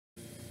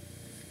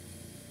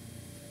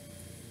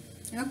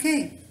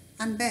Okay,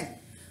 I'm back.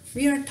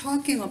 We are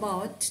talking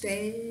about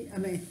today,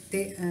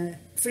 the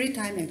free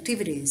time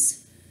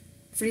activities.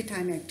 Free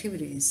time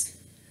activities.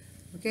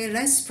 Okay,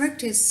 let's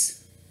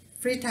practice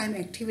free time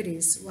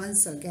activities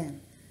once again.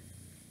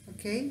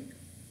 Okay,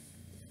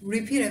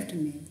 repeat after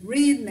me.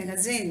 Read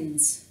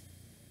magazines.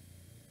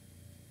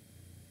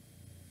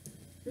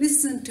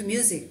 Listen to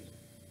music.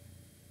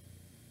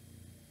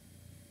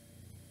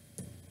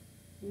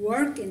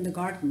 Work in the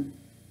garden.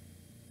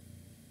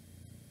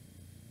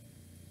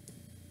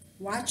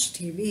 Watch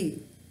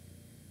TV.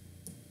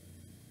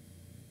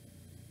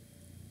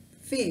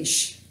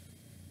 Fish.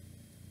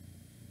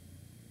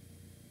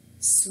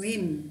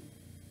 Swim.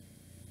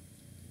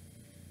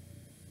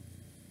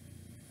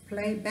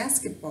 Play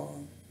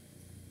basketball.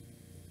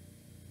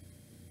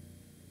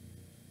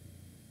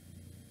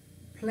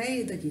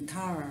 Play the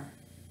guitar.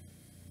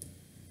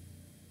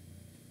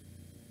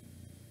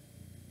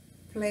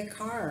 Play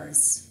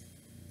cards.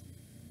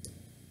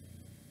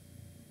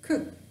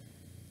 Cook.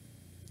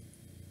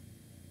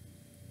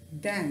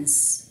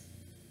 Dance.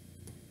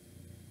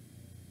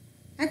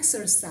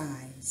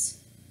 Exercise.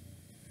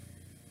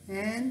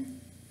 And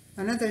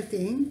another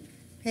thing,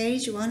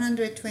 page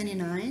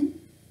 129,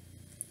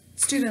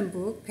 student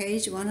book,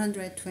 page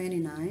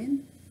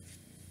 129,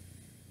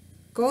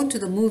 go to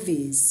the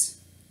movies.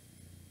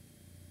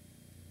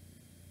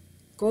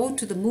 Go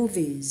to the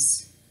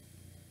movies.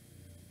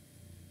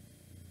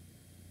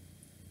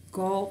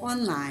 Go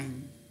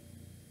online.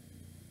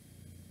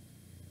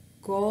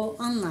 Go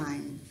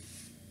online.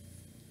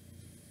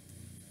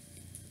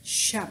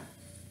 Shop.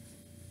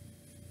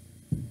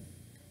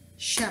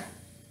 Shop.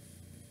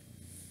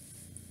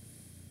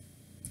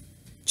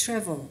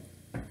 Travel.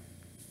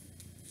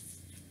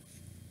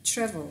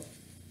 Travel.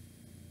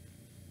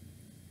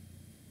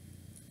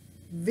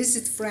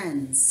 Visit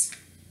friends.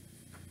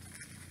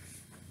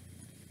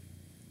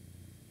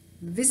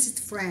 Visit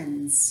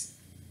friends.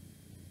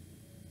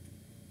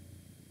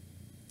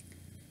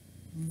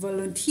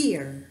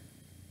 Volunteer.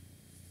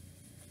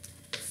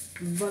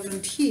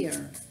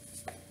 Volunteer.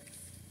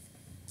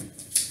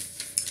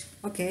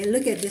 Okay,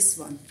 look at this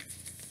one.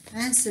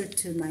 Answer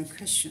to my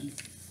question.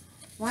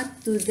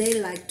 What do they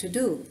like to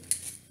do?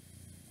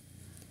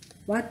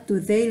 What do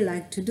they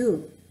like to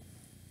do?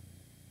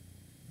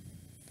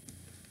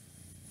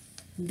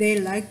 They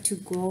like to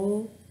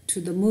go to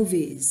the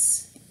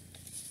movies.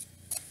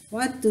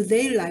 What do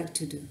they like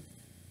to do?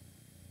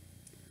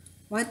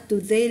 What do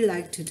they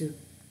like to do?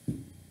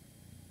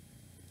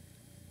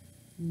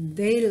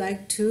 They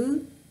like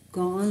to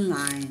go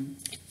online.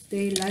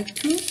 They like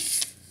to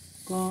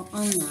go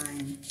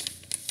online.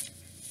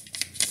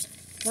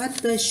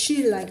 What does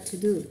she like to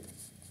do?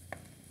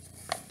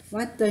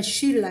 What does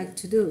she like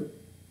to do?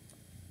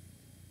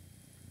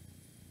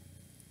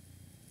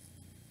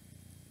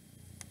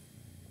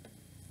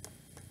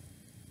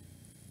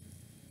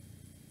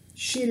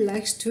 She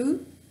likes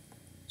to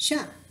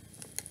shop.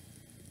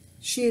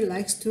 She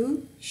likes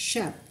to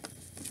shop.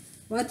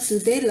 What do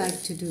they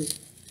like to do?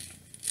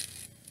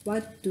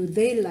 What do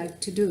they like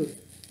to do?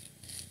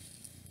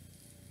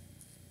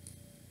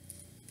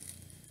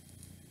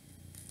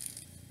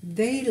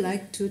 They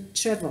like to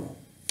travel.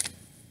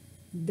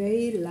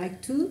 They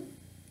like to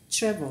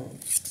travel.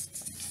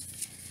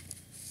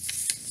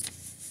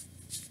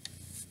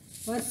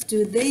 What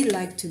do they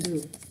like to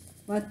do?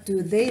 What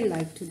do they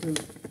like to do?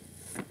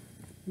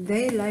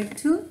 They like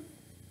to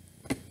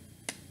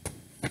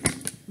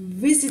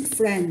visit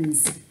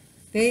friends.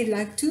 They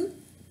like to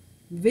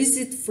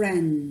visit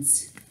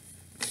friends.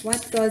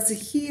 What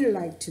does he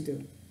like to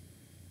do?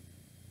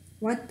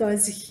 What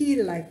does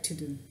he like to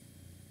do?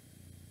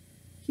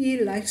 He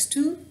likes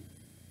to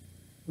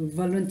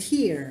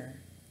volunteer.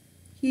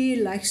 He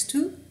likes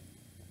to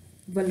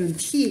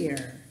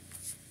volunteer.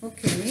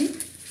 Okay.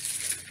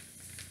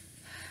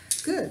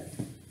 Good.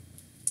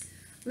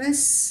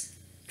 Let's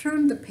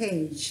turn the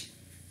page.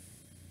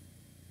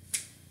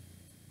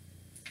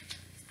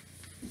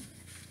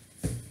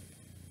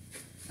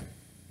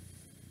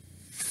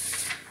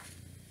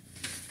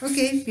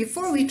 Okay,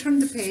 before we turn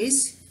the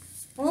page,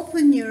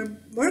 open your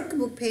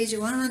workbook page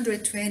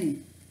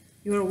 120.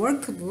 Your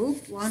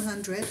workbook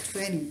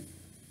 120.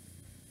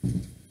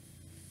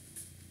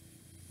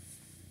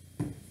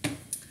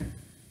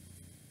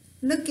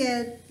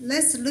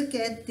 Let's look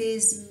at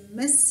these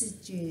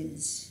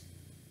messages.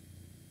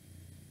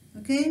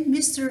 Okay,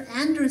 Mr.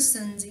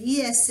 Anderson's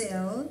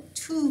ESL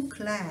 2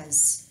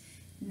 class.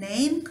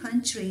 Name,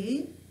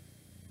 country,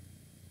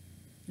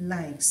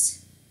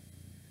 likes.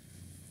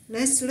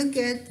 Let's look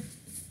at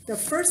the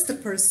first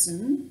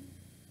person.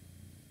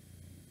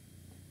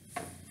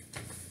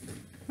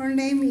 Her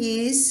name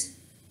is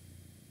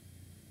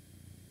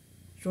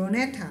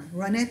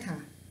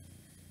Ronetta.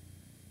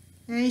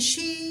 And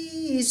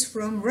she is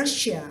from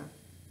Russia.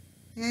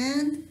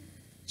 And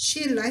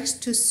she likes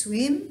to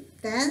swim,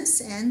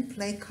 dance, and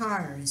play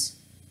cards.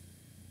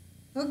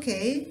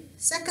 Okay,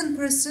 second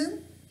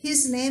person,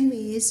 his name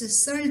is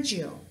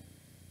Sergio.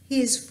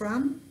 He is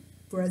from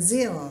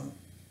Brazil.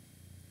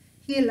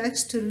 He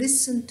likes to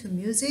listen to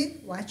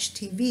music, watch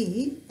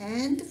TV,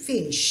 and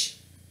fish.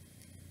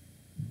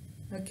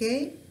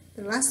 Okay,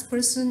 the last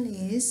person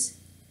is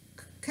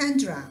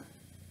Kendra.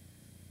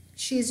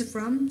 She is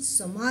from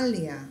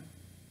Somalia.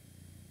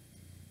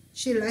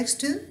 She likes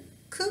to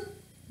cook,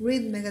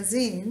 read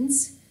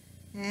magazines,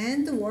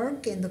 and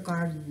work in the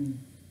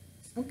garden.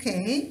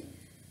 Okay,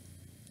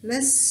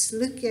 let's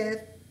look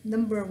at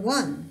number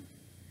 1.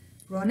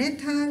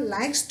 Ronetta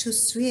likes to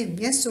swim,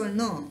 yes or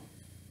no?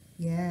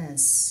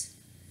 Yes.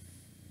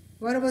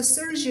 What about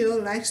Sergio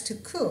likes to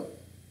cook?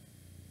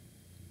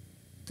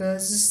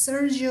 Does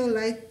Sergio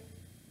like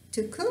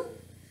to cook?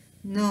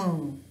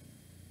 No.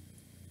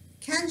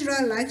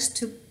 Kendra likes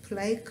to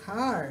play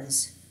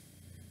cards.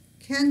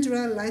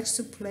 Kendra likes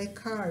to play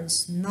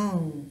cards.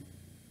 No.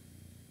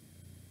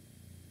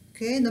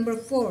 Okay, number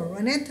 4.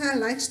 Ronetta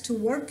likes to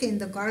work in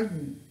the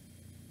garden.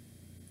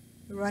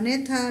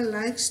 Ronetta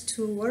likes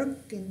to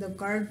work in the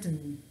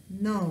garden.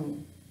 No.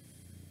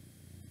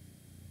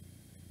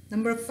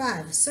 Number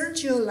 5.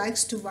 Sergio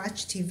likes to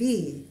watch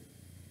TV.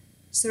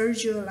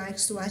 Sergio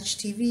likes to watch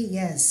TV.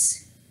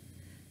 Yes.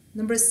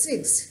 Number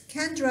 6.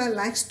 Kendra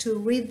likes to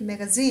read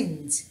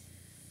magazines.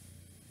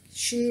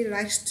 She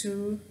likes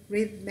to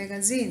read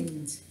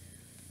magazines.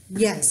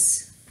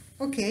 Yes.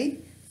 Okay.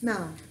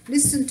 Now,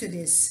 listen to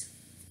this.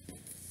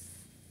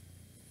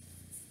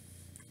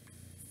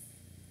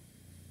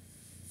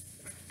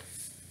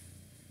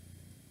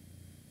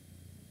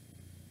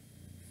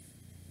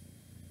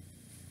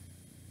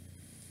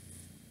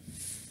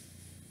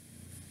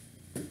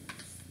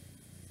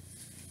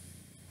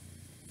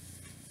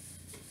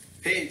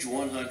 Page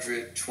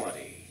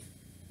 120,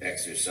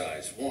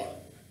 Exercise 1,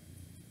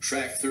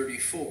 Track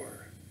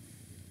 34.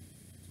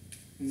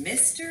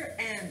 Mr.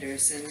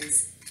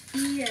 Anderson's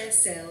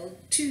ESL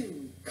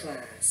 2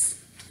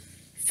 class,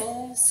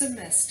 fall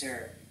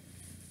semester.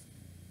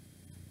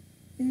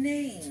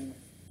 Name,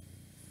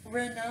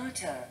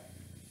 Renata.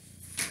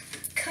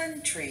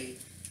 Country,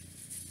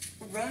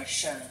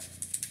 Russia.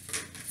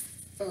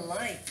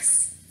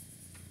 Likes,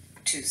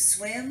 to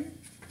swim,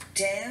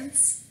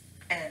 dance,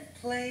 and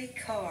play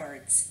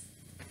cards.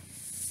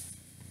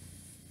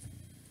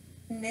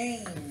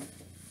 Name,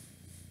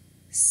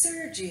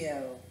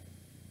 Sergio.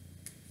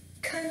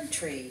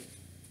 Country,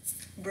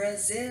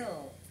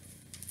 Brazil.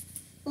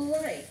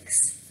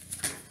 Likes,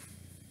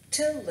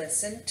 to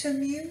listen to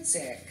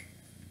music,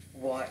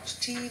 watch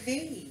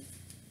TV,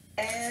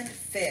 and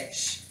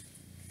fish.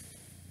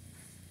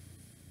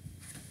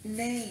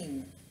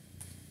 Name,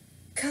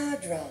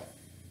 Kadra.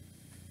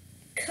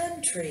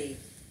 Country,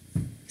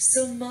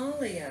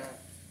 Somalia.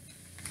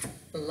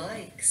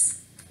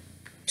 Likes,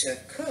 to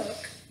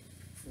cook,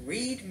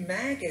 read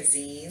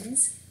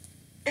magazines,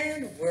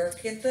 and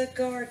work in the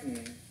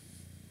garden.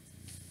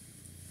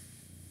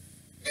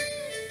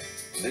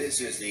 This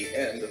is the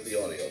end of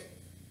the audio.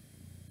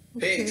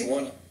 Page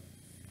 1.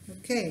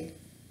 Okay.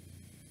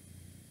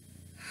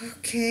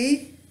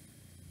 Okay.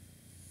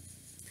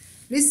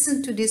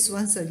 Listen to this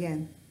once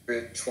again.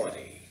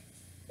 20,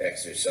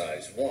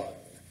 Exercise 1,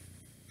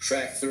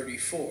 Track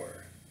 34.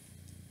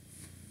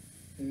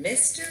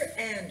 Mr.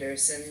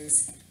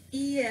 Anderson's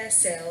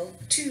ESL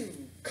 2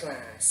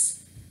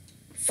 class,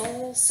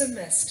 fall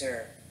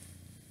semester.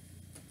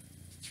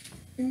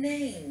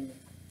 Name,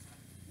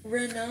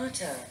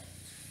 Renata.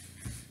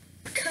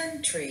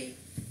 Country,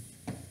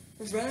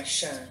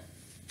 Russia.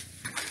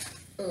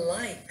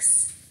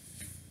 Likes,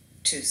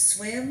 to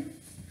swim,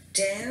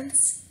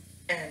 dance,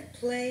 and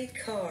play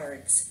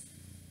cards.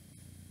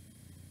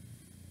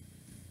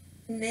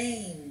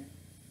 Name,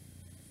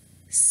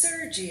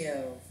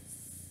 Sergio.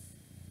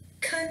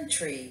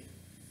 Country,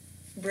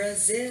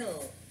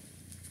 Brazil.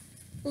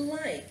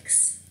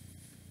 Likes,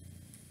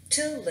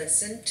 to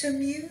listen to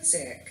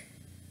music,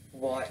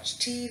 watch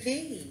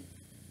TV,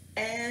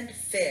 and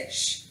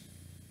fish.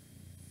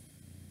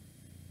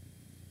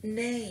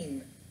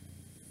 Name,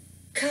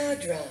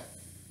 Kadra.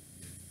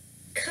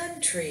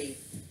 Country,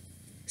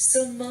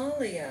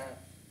 Somalia.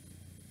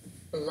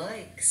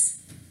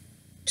 Likes,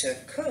 to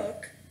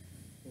cook,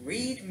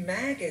 read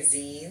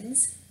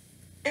magazines,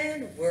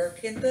 and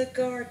work in the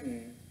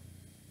garden.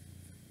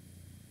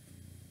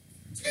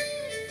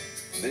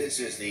 This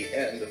is the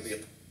end of the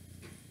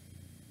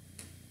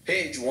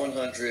page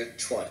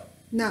 120.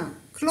 Now,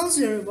 close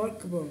your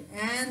workbook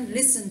and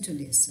listen to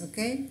this,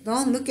 okay?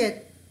 Don't look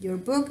at your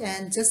book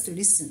and just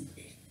listen.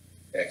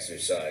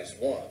 Exercise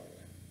 1,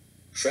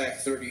 Track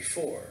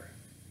 34.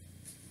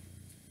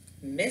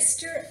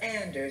 Mr.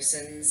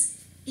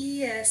 Anderson's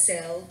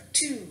ESL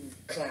 2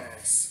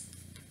 class,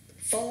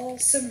 fall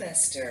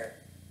semester.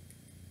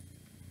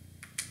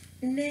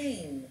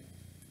 Name,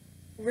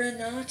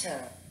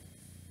 Renata.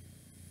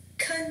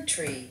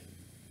 Country,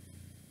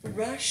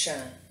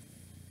 Russia.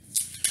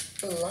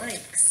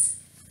 Likes,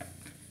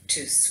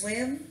 to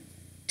swim,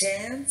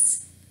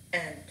 dance,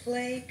 and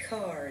play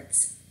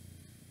cards.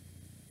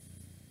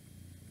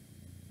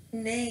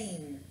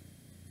 Name,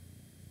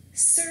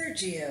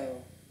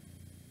 Sergio.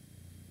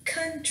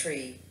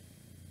 Country,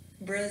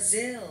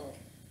 Brazil.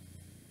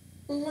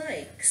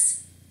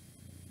 Likes,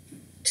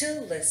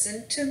 to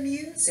listen to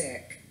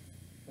music,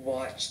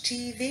 watch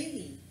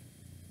TV,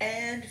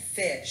 and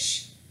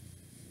fish.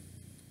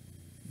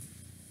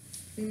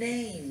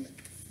 Name: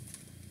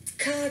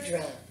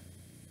 Kadra,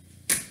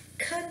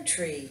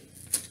 country,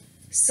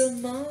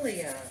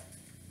 Somalia.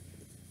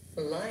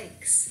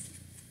 Likes: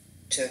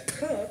 to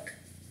cook,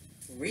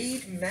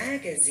 read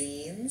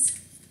magazines,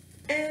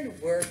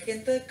 and work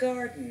in the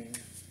garden.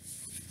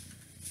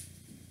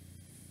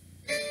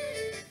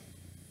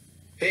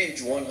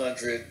 Page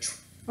 100.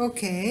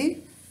 Okay.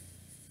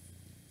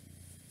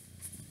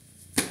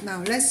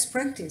 Now let's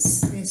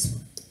practice this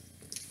one.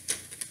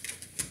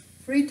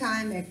 Free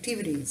time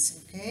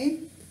activities, okay?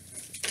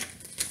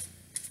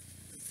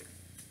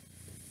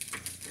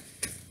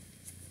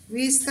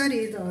 We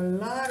studied a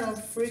lot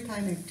of free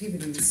time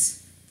activities.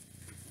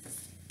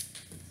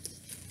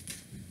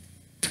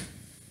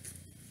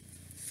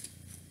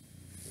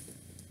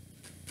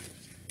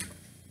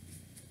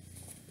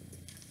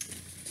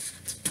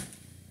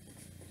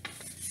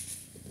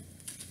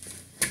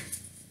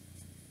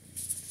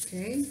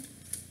 Okay.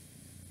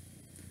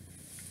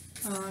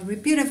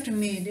 Repeat after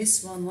me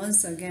this one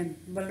once again.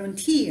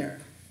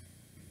 Volunteer.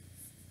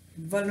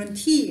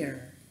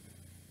 Volunteer.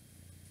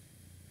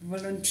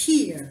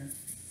 Volunteer.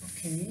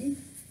 Okay.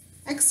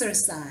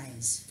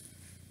 Exercise.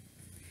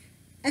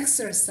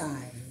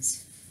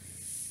 Exercise.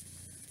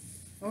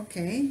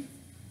 Okay.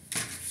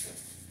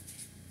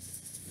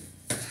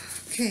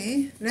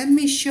 Okay, let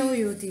me show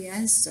you the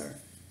answer.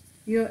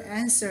 Your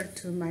answer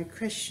to my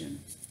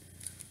question.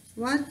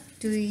 What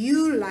do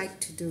you like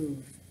to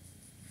do?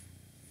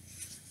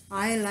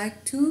 I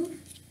like to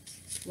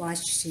watch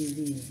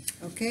TV.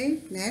 Okay,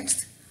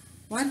 next.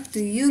 What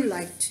do you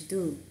like to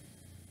do?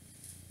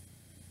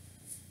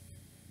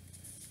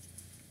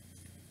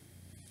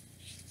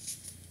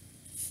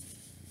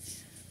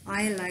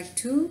 I like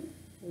to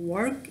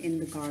work in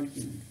the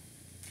garden.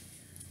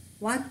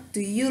 What do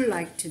you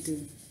like to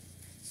do?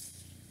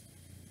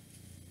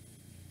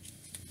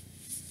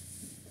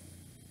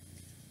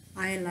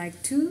 I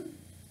like to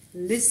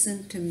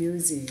listen to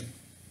music.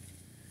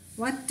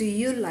 What do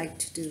you like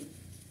to do?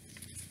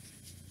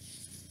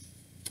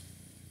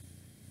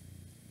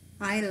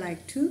 I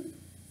like to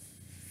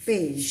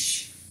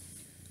fish.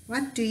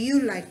 What do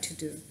you like to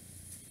do?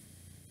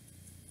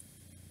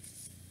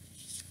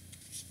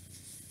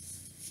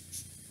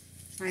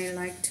 I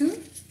like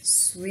to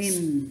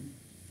swim.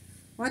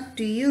 What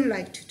do you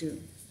like to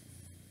do?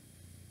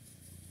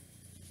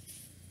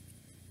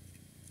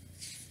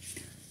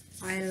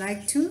 I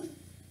like to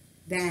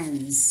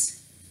dance.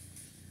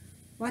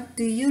 What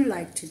do you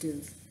like to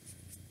do?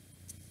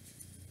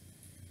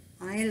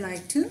 I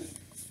like to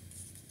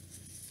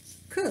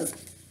cook.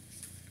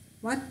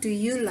 What do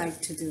you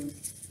like to do?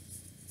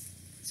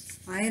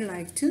 I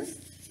like to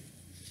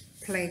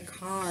play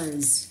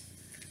cards.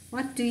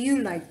 What do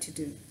you like to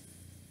do?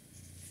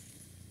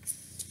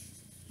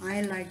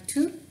 I like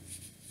to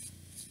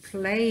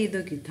play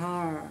the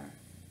guitar.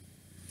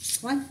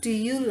 What do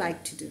you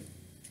like to do?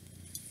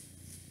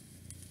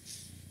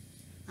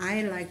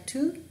 I like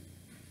to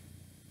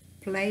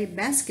play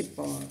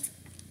basketball.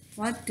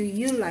 What do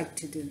you like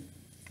to do?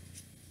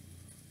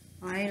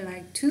 I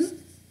like to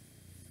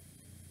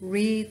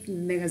read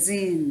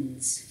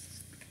magazines.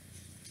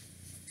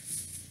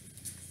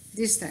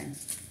 This time.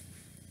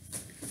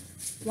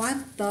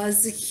 What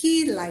does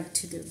he like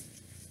to do?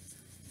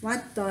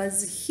 What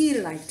does he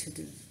like to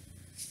do?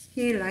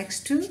 He likes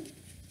to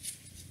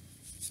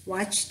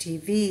watch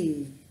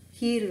TV.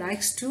 He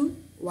likes to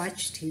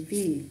watch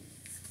TV.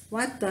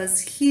 What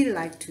does he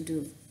like to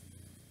do?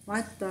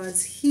 What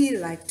does he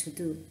like to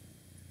do?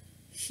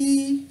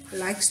 He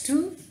likes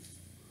to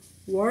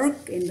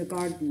work in the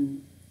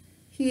garden.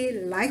 He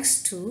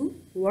likes to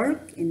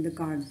work in the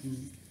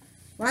garden.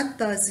 What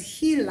does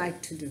he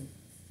like to do?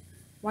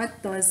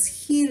 What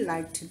does he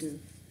like to do?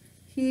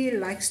 He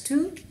likes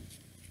to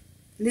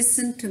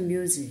listen to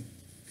music.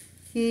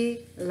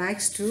 He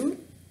likes to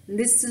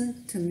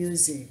listen to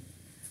music.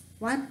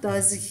 What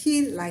does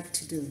he like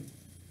to do?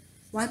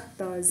 What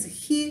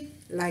does he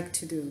like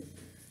to do?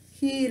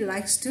 He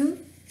likes to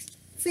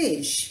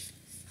fish.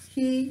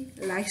 He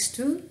likes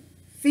to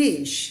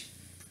fish.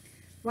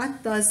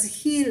 What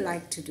does he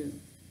like to do?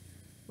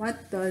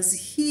 What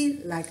does he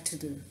like to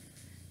do?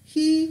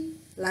 He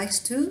likes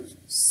to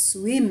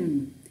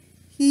swim.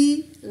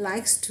 He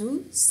likes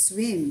to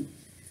swim.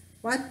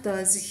 What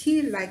does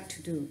he like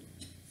to do?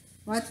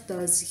 What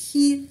does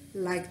he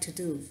like to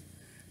do?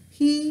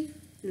 He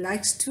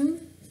likes to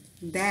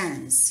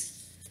dance.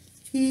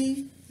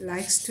 He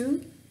likes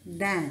to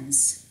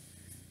dance.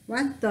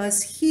 What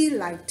does he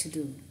like to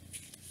do?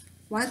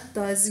 What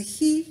does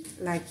he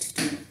like to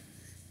do?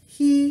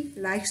 He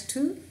likes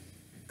to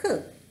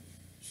cook.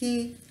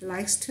 He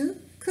likes to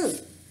cook.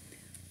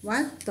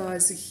 What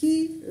does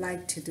he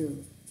like to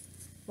do?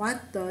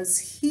 What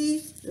does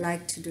he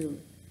like to do?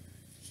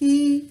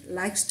 He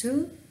likes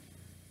to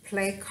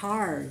play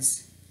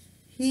cards.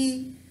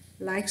 He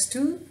likes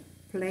to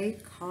play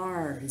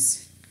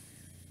cards.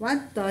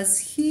 What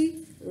does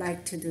he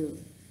like to do?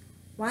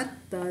 What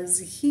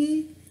does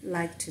he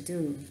like to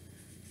do?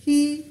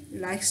 He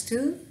likes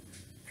to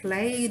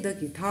play the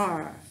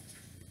guitar.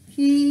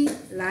 He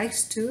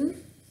likes to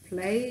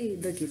play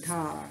the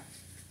guitar.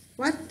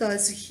 What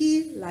does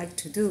he like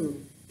to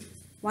do?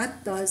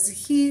 What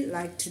does he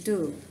like to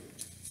do?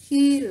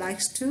 He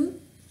likes to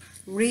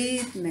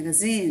read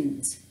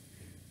magazines.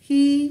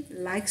 He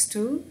likes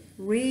to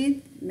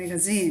read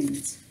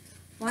magazines.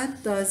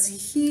 What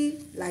does he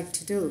like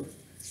to do?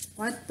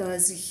 What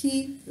does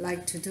he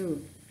like to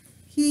do?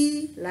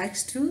 He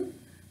likes to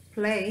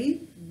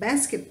play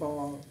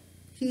basketball.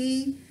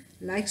 He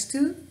likes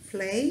to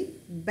play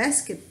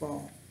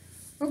basketball.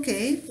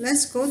 Okay,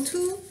 let's go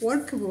to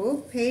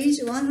workbook, page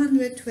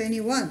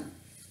 121.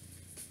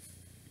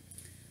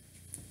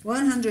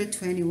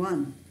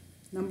 121.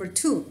 Number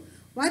 2.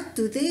 What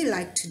do they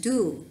like to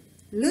do?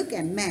 Look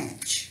and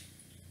match.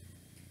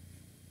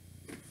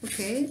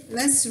 Okay,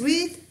 let's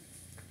read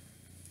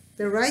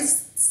the right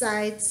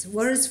side's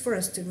words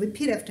first.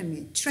 Repeat after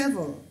me.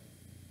 Travel.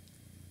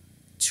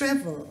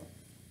 Travel.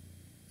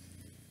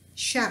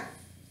 Shop.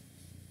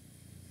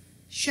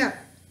 Shop.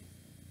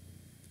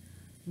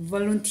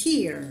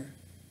 Volunteer.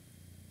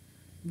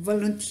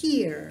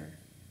 Volunteer.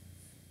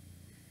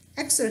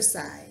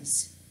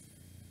 Exercise.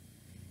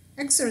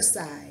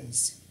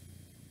 Exercise.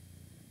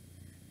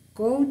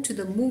 Go to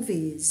the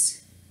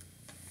movies.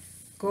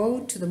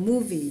 Go to the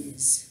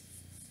movies.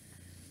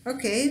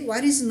 Okay,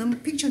 what is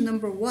picture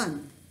number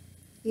 1?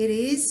 It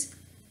is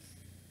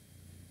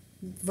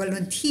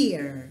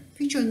volunteer.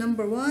 Picture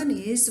number 1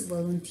 is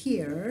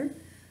volunteer.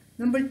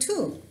 Number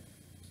 2,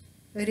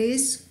 it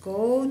is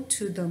go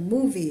to the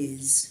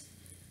movies.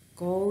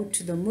 Go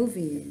to the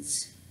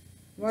movies.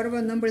 What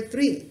about number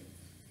 3?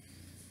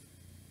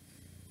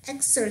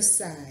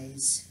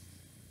 Exercise.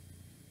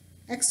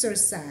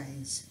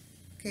 Exercise.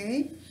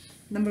 Okay.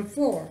 Number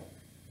 4,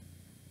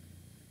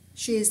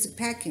 she is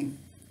packing.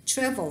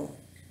 Travel.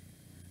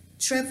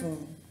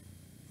 Travel.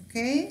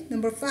 Okay.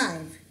 Number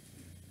 5.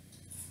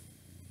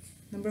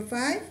 Number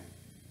 5,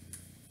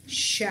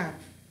 shop.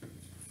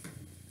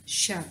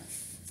 Shop.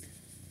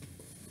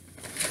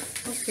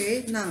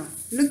 Okay, now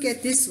look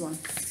at this one.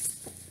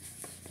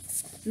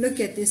 Look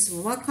at this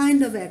one. What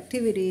kind of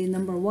activity?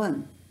 Number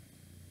 1.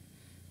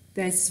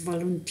 That's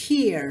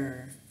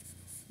volunteer.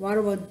 What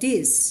about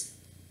this?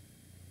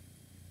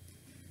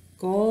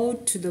 Go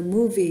to the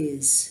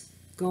movies.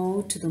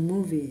 Go to the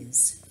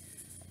movies.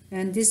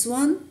 And this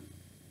one?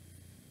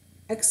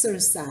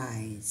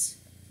 Exercise.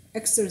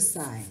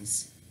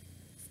 Exercise.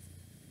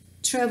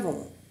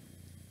 Travel.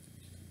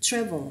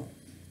 Travel.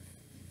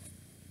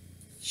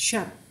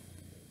 Shop.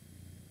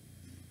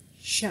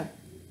 Shop.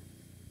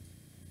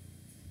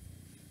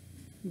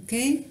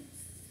 Okay?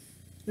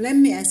 Let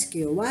me ask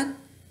you, what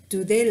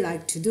do they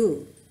like to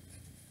do?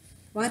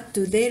 What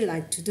do they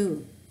like to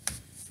do?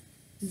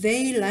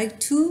 They like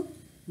to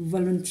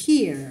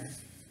volunteer.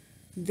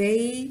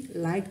 They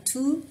like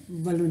to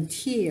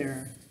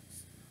volunteer.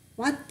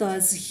 What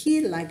does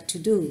he like to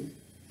do?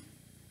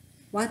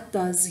 What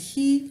does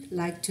he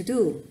like to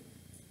do?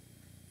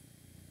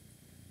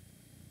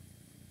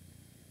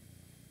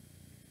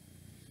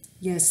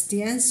 Yes,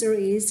 the answer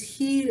is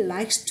he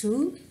likes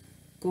to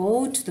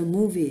go to the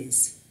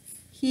movies.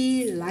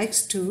 He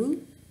likes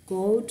to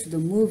go to the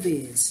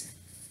movies.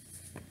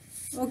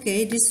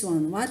 Okay, this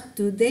one. What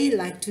do they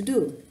like to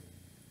do?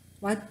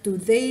 What do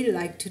they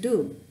like to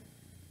do?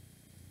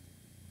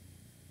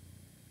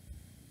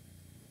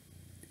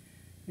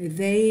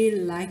 They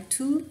like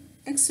to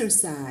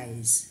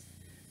exercise.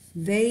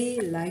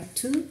 They like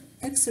to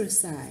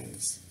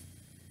exercise.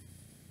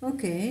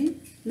 Okay,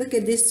 look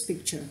at this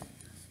picture.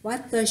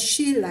 What does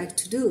she like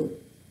to do?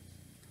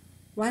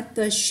 What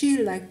does she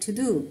like to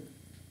do?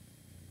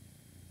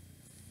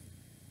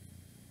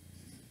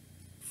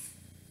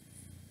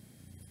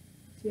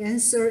 The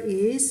answer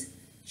is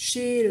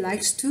she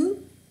likes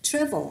to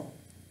travel.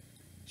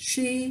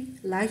 She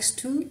likes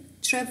to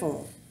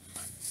travel.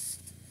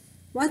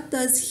 What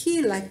does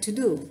he like to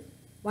do?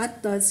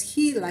 What does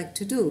he like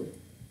to do?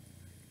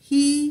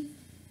 He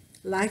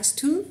likes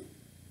to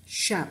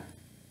shop.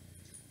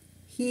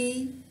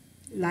 He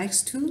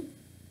likes to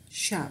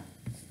shop.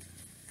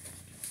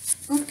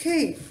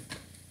 Okay,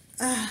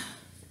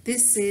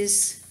 this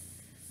is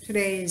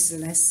today's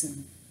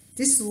lesson.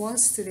 This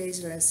was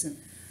today's lesson.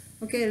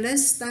 Okay,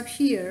 let's stop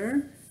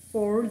here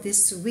for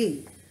this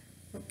week.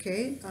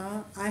 Okay,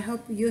 I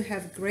hope you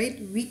have a great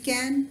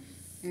weekend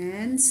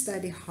and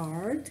study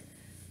hard.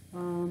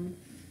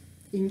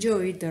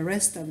 Enjoy the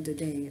rest of the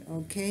day.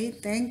 Okay,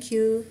 thank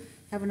you.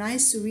 Have a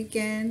nice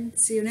weekend.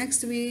 See you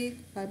next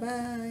week.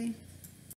 Bye-bye.